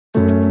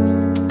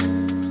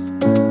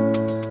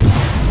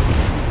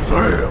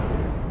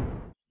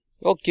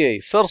Okay,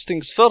 first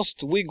things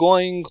first, we're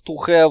going to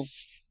have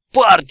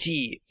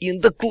party in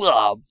the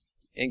club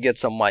and get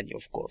some money,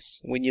 of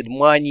course. We need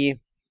money.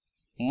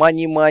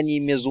 Money,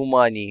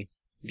 mezumani,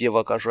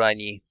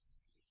 devakajani.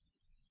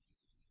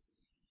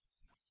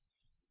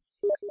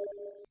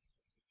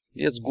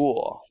 Let's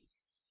go.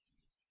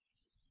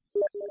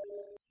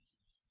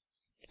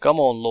 Come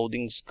on,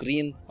 loading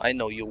screen. I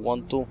know you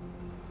want to.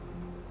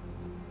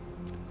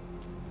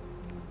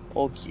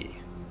 Okay.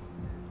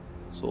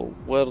 So,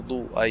 where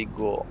do I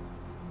go?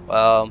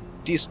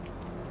 This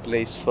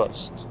place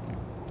first.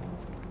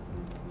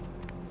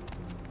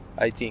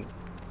 I think.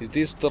 Is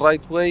this the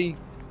right way?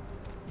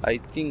 I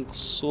think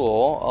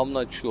so. I'm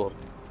not sure.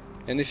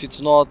 And if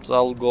it's not,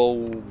 I'll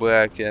go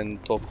back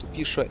and talk to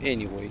Pisha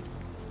anyway.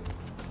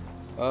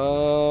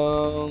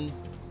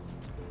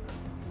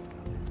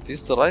 Is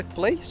this the right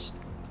place?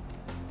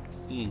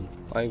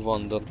 I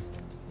wonder.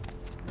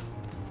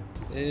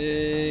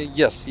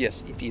 Yes,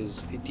 it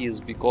is. It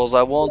is, because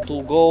I want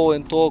to go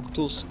and talk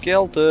to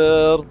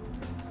Skelter.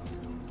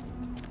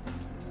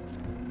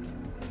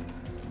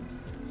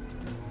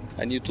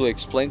 I need to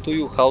explain to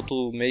you how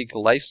to make a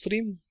live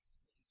stream.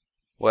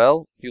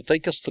 Well, you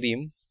take a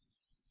stream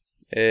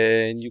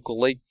and you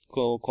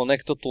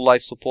connect it to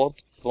life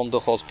support from the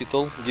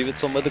hospital, give it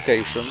some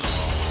medication,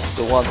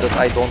 the one that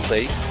I don't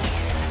take,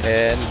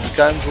 and it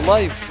becomes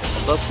alive.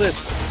 And that's it.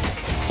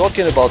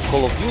 Talking about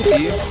Call of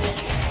Duty.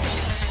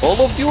 Call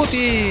of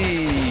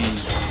Duty!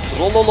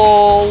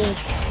 Rollolol!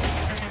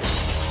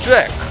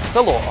 Jack,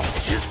 hello!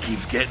 Just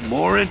keeps getting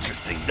more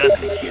interesting,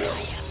 doesn't it, kiddo?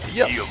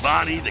 Yes.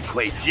 Giovanni, the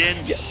Quay Gin?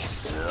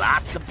 Yes.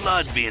 Lots of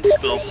blood being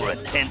spilled for a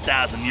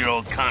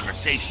 10,000-year-old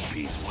conversation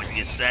piece, wouldn't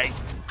you say?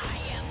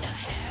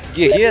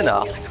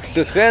 Gehenna,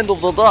 the hand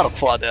of the Dark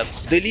Father.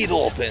 The lid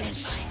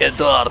opens. A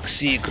dark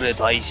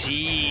secret I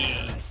see.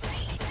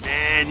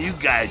 Man, you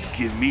guys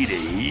give me the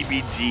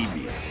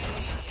heebie-jeebies.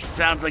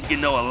 Sounds like you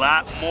know a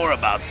lot more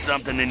about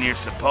something than you're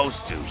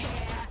supposed to.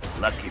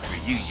 Lucky for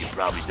you, you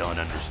probably don't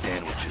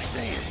understand what you're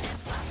saying.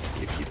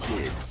 If you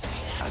did,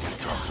 I'd be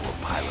talking to a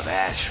pile of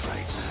ash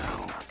right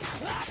now.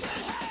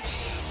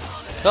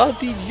 How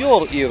did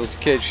your ears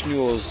catch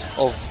news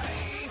of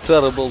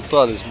terrible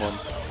talisman?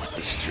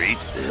 The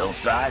streets, the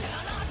hillsides,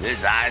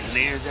 there's eyes and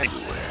ears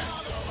everywhere.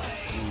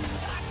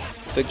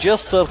 The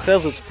jester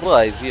has its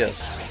prize,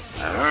 yes.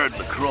 I heard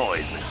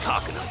LaCroix's been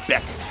talking to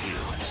Beckett, too.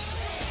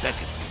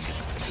 Beckett's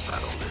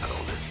about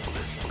all this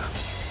stuff.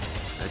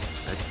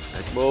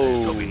 Whoa.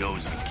 Let's hope he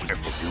knows to be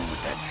careful dealing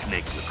with that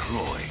snake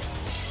LaCroix.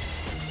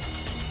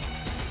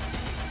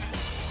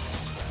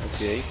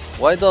 Okay.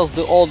 Why does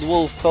the old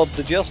wolf help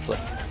the jester?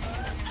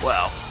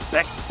 Well,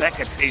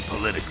 Beckett's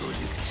apolitical,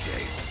 you could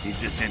say. He's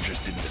just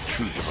interested in the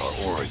truth of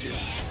our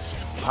origins.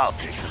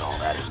 Politics and all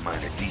that is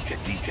minor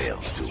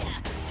details to him.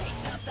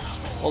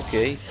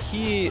 Okay.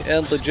 He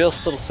and the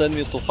jester sent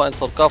me to find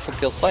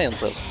sarcophagus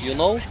scientist, you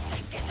know?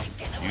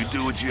 You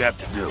do what you have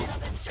to do.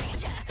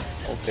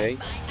 Okay.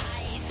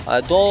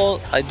 I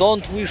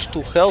don't wish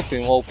to help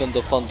him open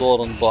the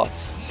Pandoran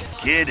box.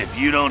 Kid, if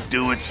you don't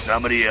do it,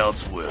 somebody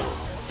else will.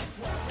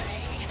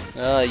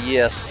 Ah,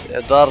 yes,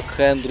 a dark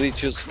hand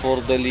reaches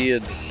for the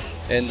lid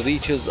and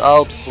reaches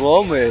out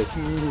from it.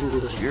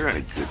 You're in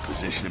a good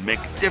position to make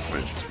a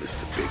difference,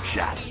 Mr. Big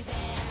Shot.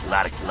 A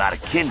lot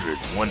of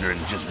kindreds wondering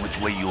just which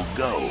way you'll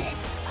go.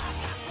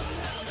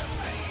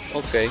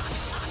 Okay.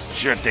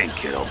 Sure thing,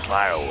 kiddo.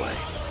 Fire away.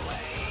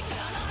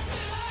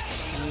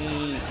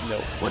 No.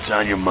 What's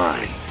on your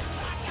mind?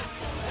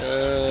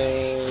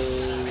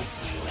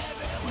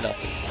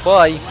 Nothing.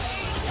 Bye.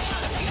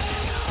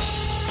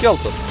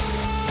 Skeleton.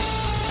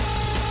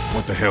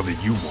 What the hell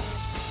did you want?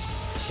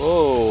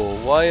 Oh,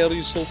 why are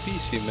you so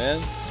pissy, man?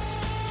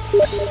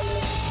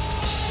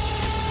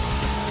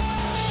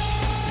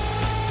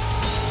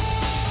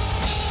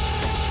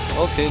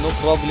 Okay, no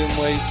problem,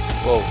 mate.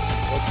 Whoa,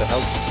 what the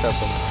hell just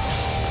happened?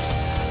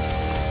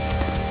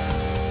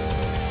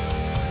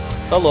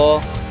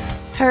 Hello.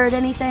 Heard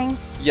anything?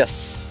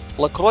 Yes,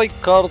 LaCroix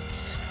caught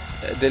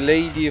the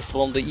lady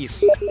from the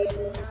east.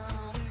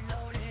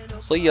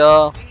 So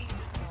yeah,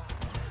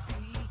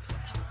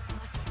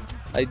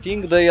 I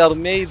think they are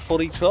made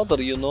for each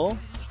other, you know?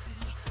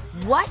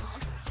 What?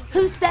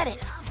 Who said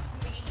it?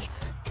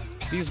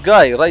 This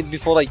guy, right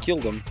before I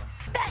killed him.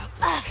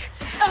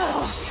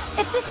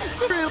 If this is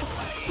true,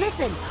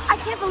 listen, I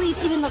can't believe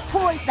even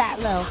LaCroix's that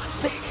low,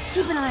 but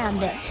keep an eye on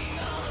this.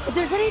 If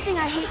there's anything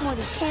I hate more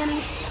than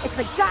camis, it's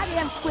the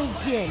goddamn Quay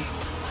Gin.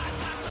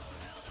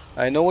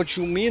 I know what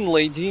you mean,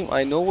 lady.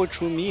 I know what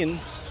you mean.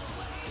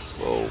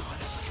 Whoa.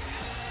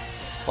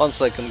 1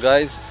 second,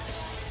 guys.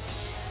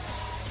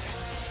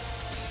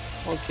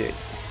 Okay.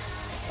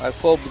 I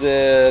hope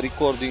the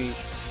recording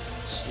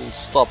will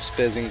stop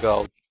spazzing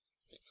out.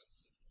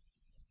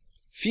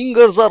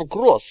 Fingers are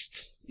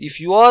crossed. If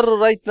you are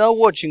right now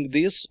watching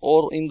this,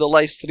 or in the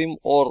live stream,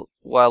 or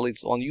while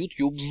it's on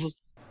YouTube's,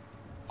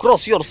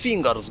 cross your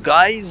fingers,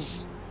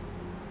 guys.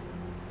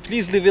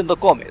 Please leave in the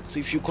comments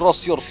if you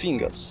cross your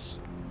fingers.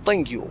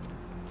 Thank you.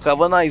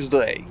 Have a nice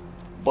day.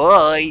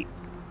 Bye.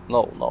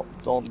 No,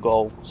 don't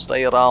go.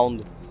 Stay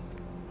around.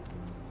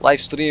 live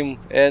stream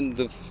and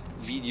the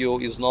video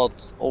is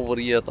not over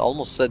yet. I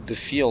almost said the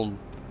film,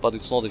 but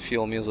it's not a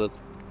film, is it?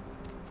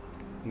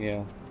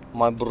 Yeah,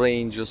 my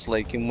brain just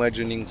like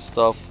imagining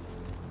stuff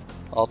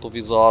out of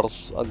his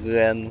arse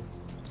again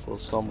for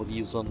some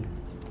reason.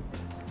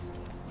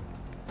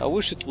 I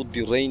wish it would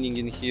be raining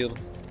in here.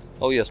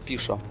 Oh yes,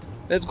 Pisha.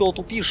 Let's go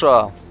to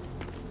Pisha.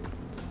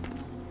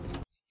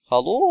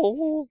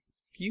 Hello,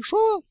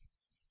 Pisha?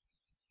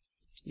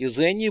 Is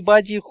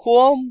anybody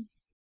home?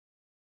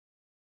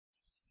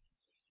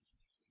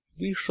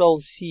 We shall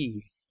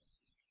see.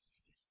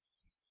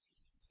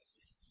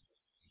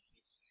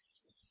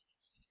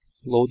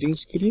 Loading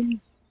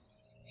screen?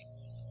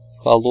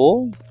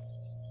 Hello?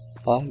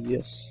 Ah,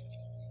 yes.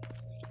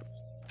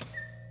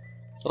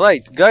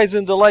 Right, guys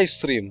in the live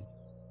stream.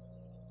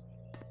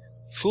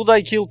 Should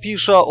I kill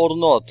Pisha or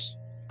not?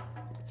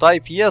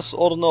 Type yes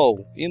or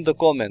no in the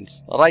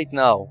comments right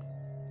now.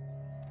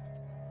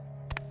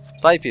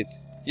 Type it.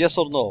 Yes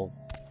or no.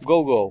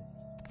 Go, go.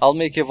 I'll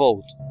make a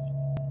vote.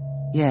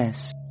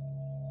 Yes.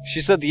 She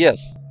said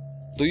yes.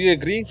 Do you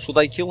agree? Should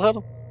I kill her?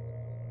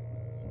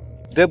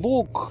 The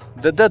book.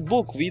 The dead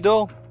book,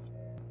 Vido.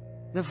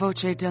 The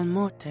Voce del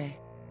Morte.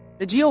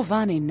 The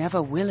Giovanni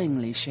never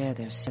willingly share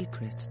their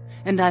secrets,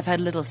 and I've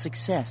had little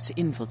success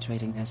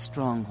infiltrating their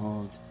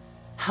strongholds.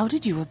 How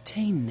did you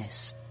obtain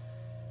this?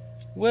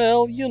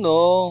 Well, you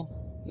know,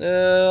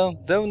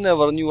 they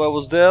never knew I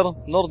was there,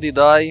 nor did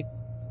I.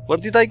 Where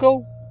did I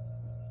go?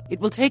 It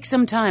will take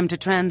some time to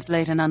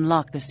translate and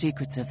unlock the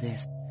secrets of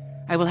this.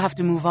 I will have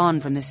to move on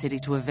from the city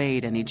to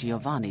evade any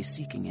Giovanni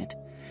seeking it.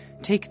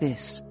 Take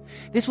this.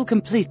 This will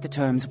complete the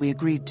terms we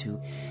agreed to,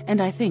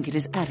 and I think it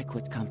is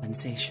adequate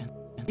compensation.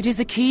 It is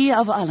the key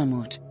of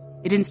Alamut.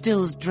 It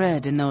instills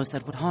dread in those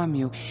that would harm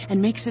you,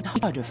 and makes it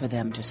harder for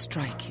them to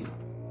strike you.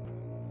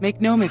 Make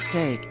no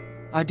mistake,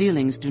 our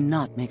dealings do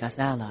not make us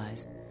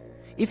allies.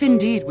 If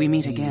indeed we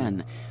meet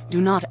again, do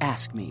not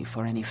ask me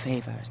for any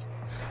favors.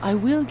 I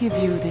will give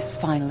you this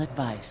final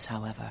advice,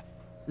 however.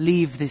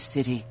 Leave this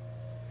city.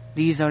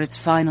 These are its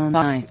final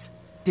nights.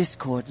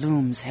 Discord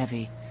looms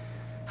heavy.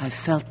 I've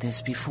felt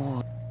this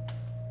before.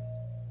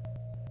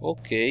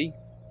 Okay.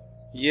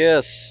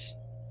 Yes.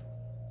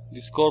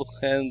 Discord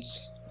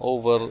hands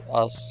over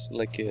us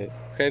like a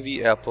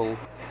heavy apple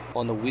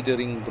on a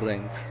withering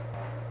branch.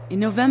 In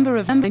November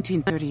of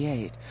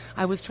 1938,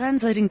 I was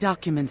translating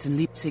documents in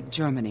Leipzig,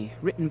 Germany,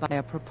 written by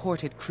a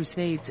purported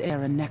Crusades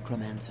era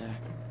necromancer.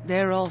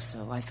 There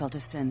also, I felt a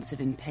sense of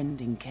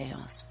impending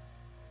chaos.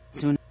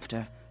 Soon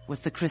after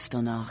was the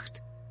Kristallnacht,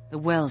 the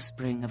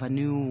wellspring of a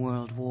new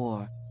world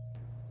war.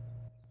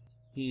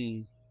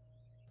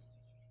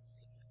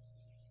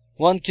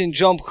 One can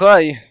jump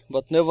high,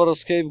 but never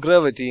escape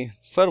gravity.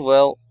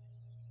 Farewell.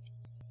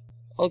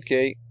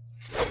 Okay.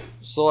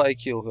 So I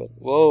kill her.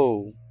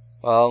 Whoa.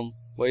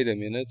 Wait a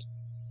minute.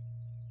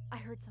 I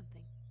heard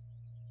something.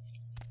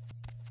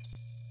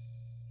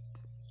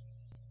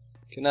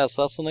 Can I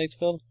assassinate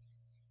her?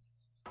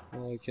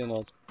 No, I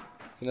cannot.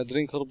 Can I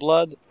drink her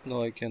blood?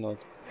 No, I cannot.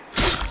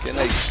 Can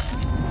I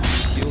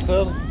kill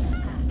her?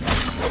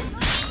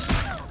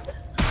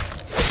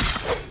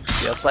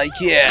 Yes, I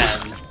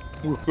can!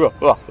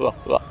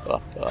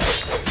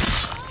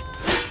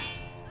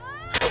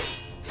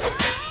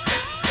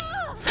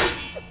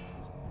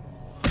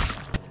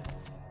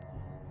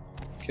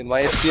 Can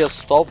my FPS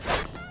stop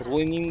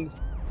ruining?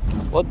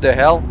 What the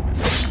hell?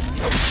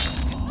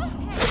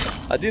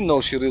 I didn't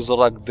know she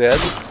resurrected dead.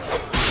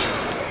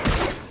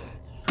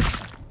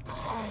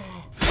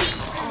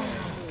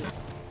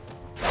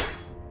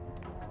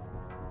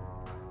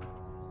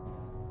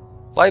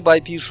 Bye bye,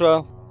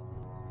 Pisha.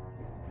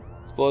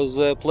 It was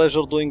a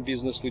pleasure doing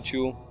business with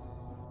you,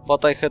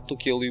 but I had to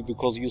kill you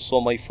because you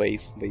saw my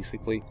face,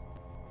 basically.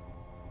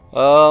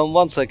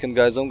 1 second,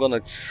 guys, I'm gonna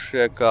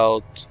check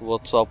out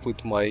what's up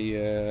with my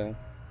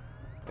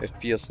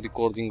FPS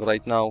recording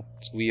right now.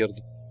 It's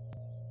weird.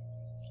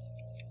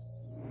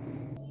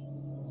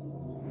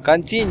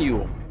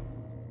 Continue.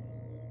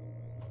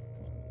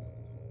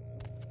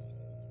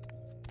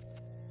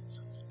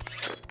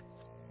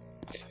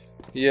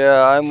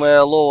 Yeah, I'm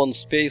low on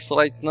space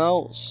right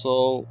now,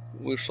 so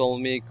we shall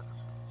make...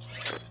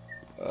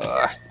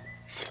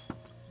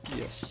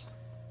 yes.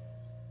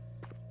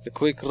 A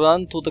quick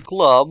run to the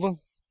club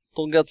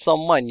to get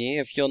some money,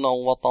 if you know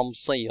what I'm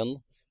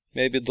saying.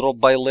 Maybe drop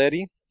by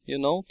Larry, you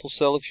know, to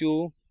sell a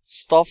few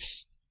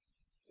stuffs.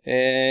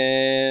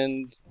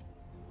 And...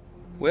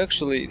 we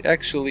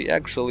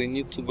actually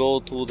need to go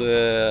to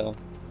the...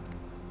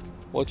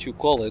 what you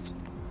call it?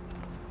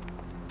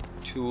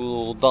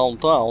 To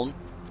downtown.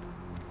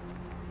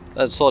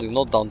 Sorry,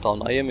 not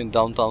downtown. I am in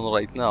downtown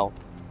right now.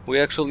 We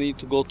actually need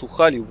to go to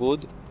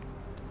Hollywood.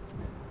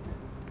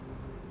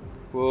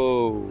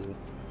 Whoa.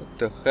 What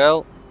the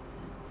hell?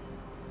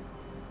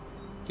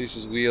 This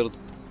is weird.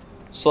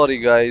 Sorry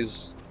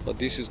guys, but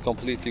this is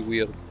completely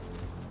weird.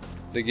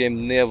 The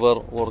game never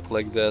worked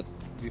like that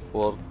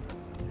before.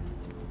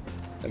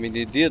 I mean,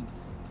 it did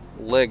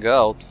lag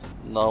out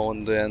now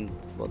and then,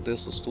 but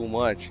this is too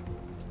much.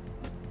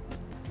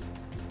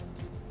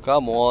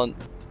 Come on.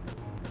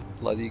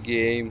 Bloody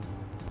game.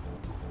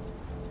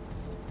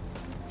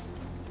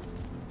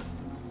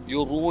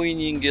 You're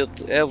ruining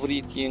it,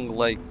 everything,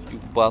 like, you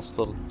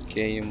bastard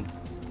game.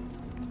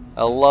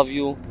 I love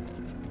you,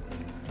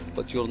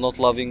 but you're not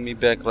loving me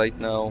back right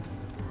now.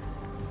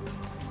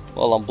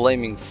 Well, I'm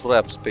blaming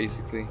Fraps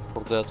basically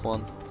for that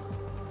one.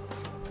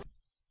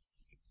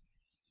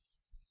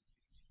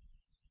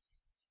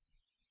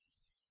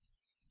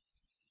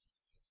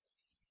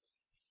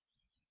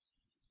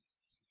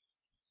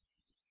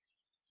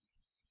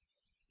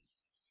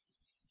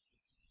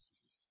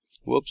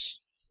 Whoops.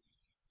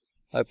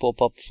 I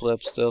pop up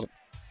Fraps there.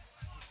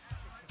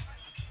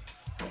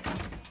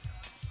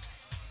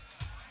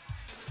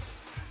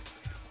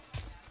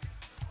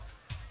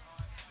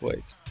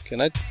 Wait,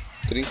 can I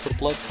drink for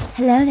blood?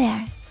 Hello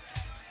there.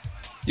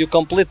 You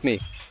complete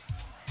me.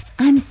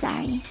 I'm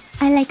sorry.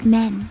 I like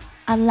men.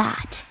 A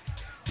lot.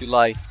 You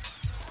lie.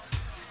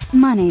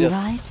 Money, Yes.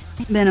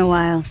 right? Been a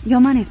while.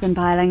 Your money's been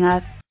piling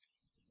up.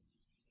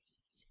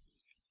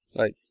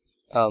 Right.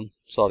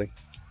 Sorry.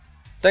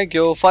 Thank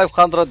you.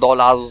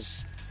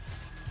 $500.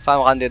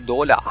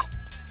 $500.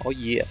 Oh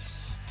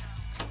yes.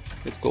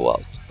 Let's go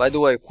out. By the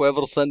way,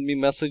 whoever sent me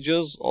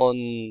messages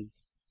on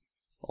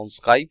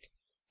Skype,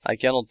 I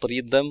cannot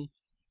read them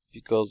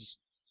because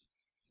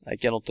I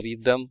cannot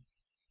read them.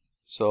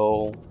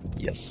 So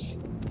yes.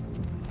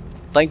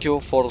 Thank you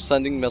for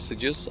sending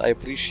messages. I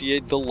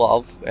appreciate the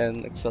love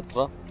and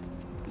etc.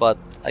 But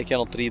I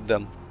cannot read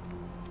them.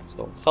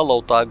 So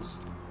hello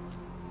tags.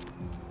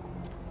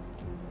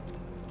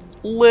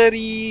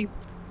 Larry!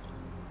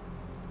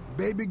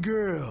 Baby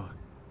girl.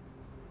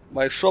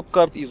 My shop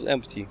cart is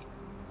empty.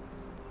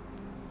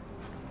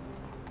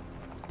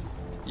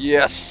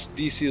 Yes,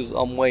 this is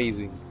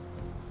amazing.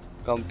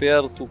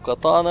 Compared to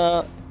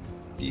Katana,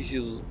 this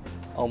is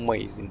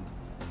amazing.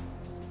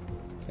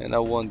 And I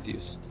want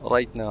this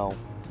right now.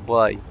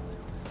 Buy.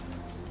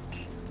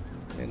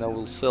 And I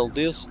will sell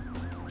this.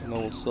 And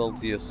I will sell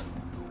this.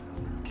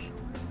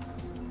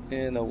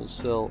 And I will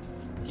sell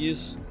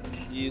this,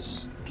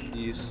 this,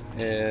 this,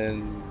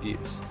 and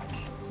this.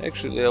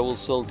 Actually, I will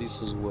sell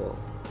this as well.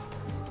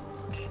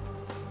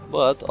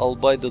 But I'll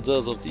buy the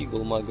Desert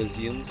Eagle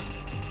magazines.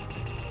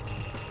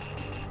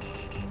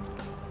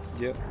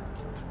 Yeah.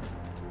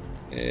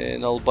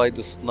 And I'll buy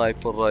the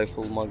sniper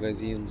rifle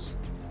magazines.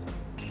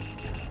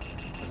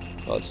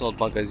 Oh, it's not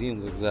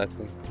magazines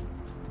exactly.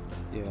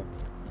 Yeah.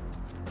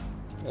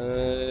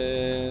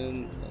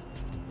 And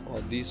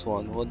this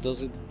one, what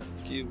does it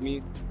give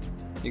me?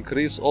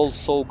 Increase all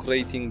soak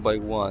rating by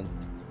 1.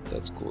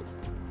 That's good.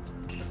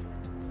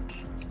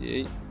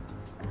 Okay.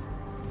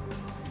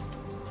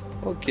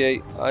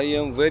 Okay, I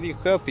am very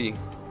happy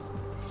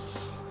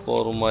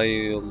for my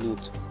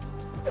loot.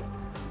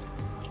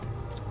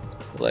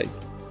 Right,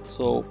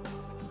 so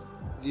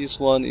this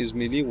one is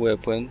melee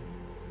weapon.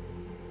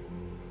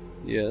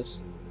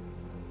 Yes.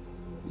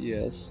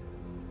 Yes.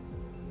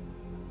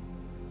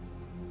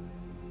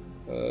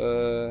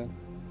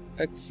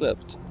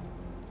 Accept.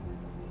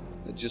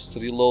 I just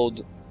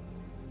reload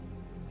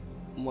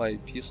my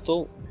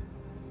pistol.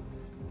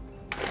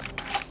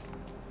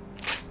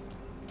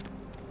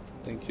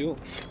 Thank you.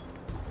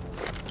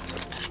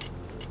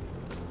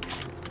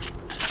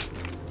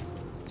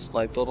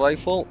 Sniper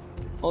rifle.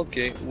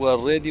 Okay, we are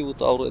ready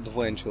with our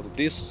adventure.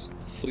 This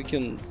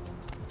freaking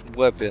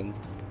weapon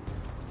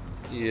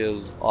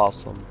is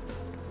awesome.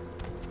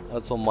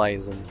 That's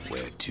amazing.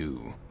 Where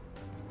to?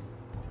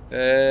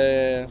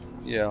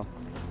 Yeah.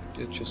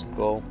 Let's just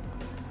go.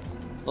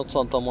 Not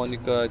Santa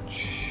Monica,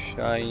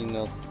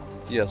 China.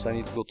 Yes, I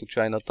need to go to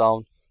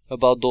Chinatown.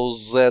 About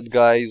those Z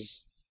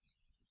guys.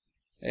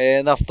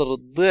 And after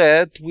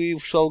that, we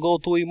shall go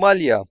to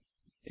Emalia.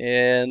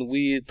 And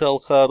we tell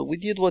her, we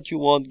did what you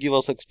want, give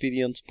us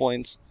experience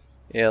points.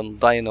 And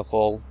die in a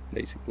hole,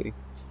 basically.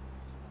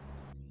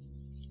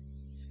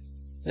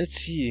 Let's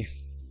see.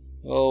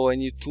 Oh, I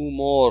need 2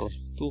 more.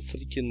 2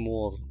 freaking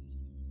more.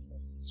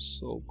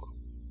 So good.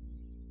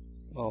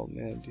 Oh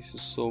man, this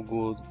is so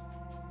good.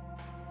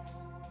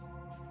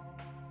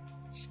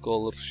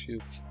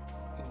 Scholarship.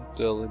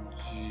 Intelligence.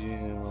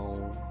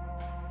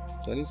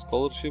 Do I need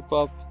scholarship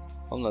up?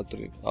 I'm not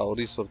doing. Oh,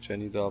 research I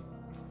need up.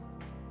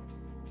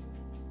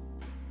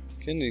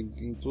 Can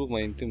improve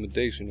my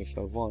intimidation if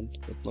I want,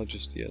 but not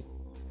just yet.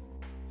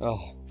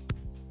 Oh.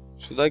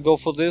 Should I go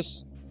for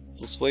this?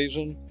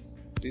 Persuasion?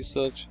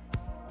 Research?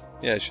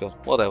 Yeah, sure.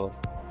 Whatever.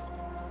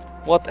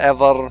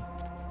 Whatever.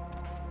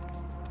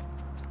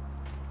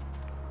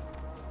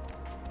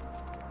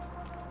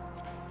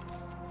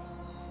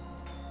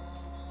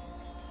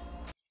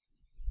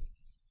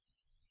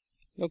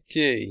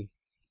 Okay.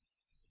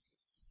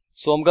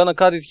 So I'm gonna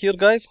cut it here,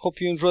 guys. Hope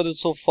you enjoyed it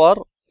so far.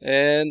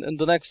 And in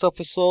the next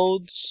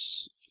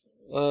episodes,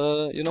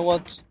 you know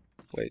what?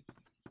 Wait.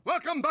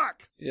 Welcome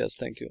back. Yes,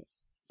 thank you.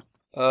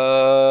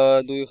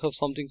 Do you have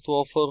something to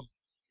offer?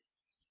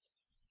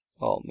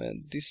 Oh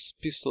man, this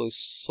pistol is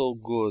so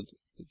good.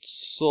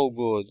 It's so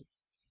good.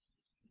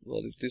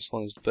 But if this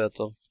one is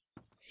better.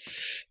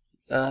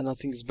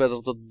 Nothing is better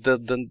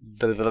than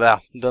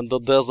the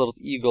Desert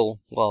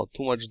Eagle. Wow,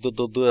 too much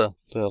there.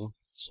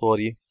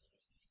 Sorry.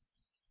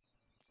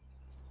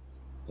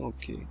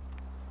 Okay.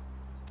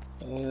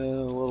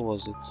 Where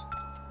was it?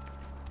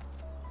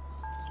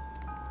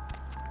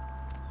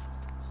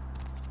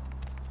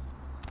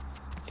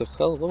 What the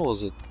hell? Where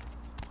was it?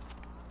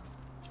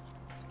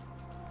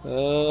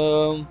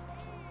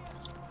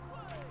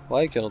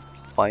 Why I cannot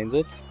find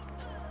it?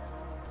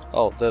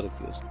 Oh, there it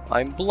is.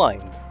 I'm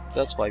blind.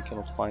 That's why I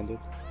cannot find it.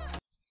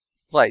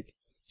 Right.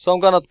 So I'm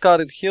gonna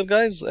cut it here,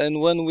 guys, and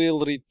when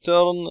we'll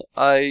return,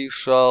 I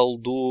shall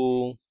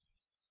do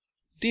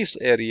this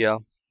area.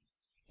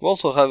 We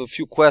also have a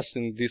few quests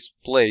in this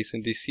place,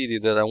 in this city,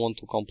 that I want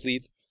to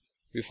complete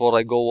before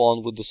I go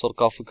on with the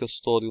sarcophagus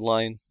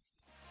storyline.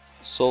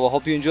 So I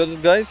hope you enjoyed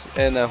it, guys,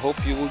 and I hope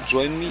you will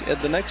join me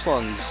at the next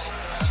ones.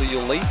 See you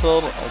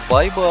later.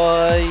 Bye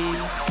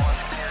bye.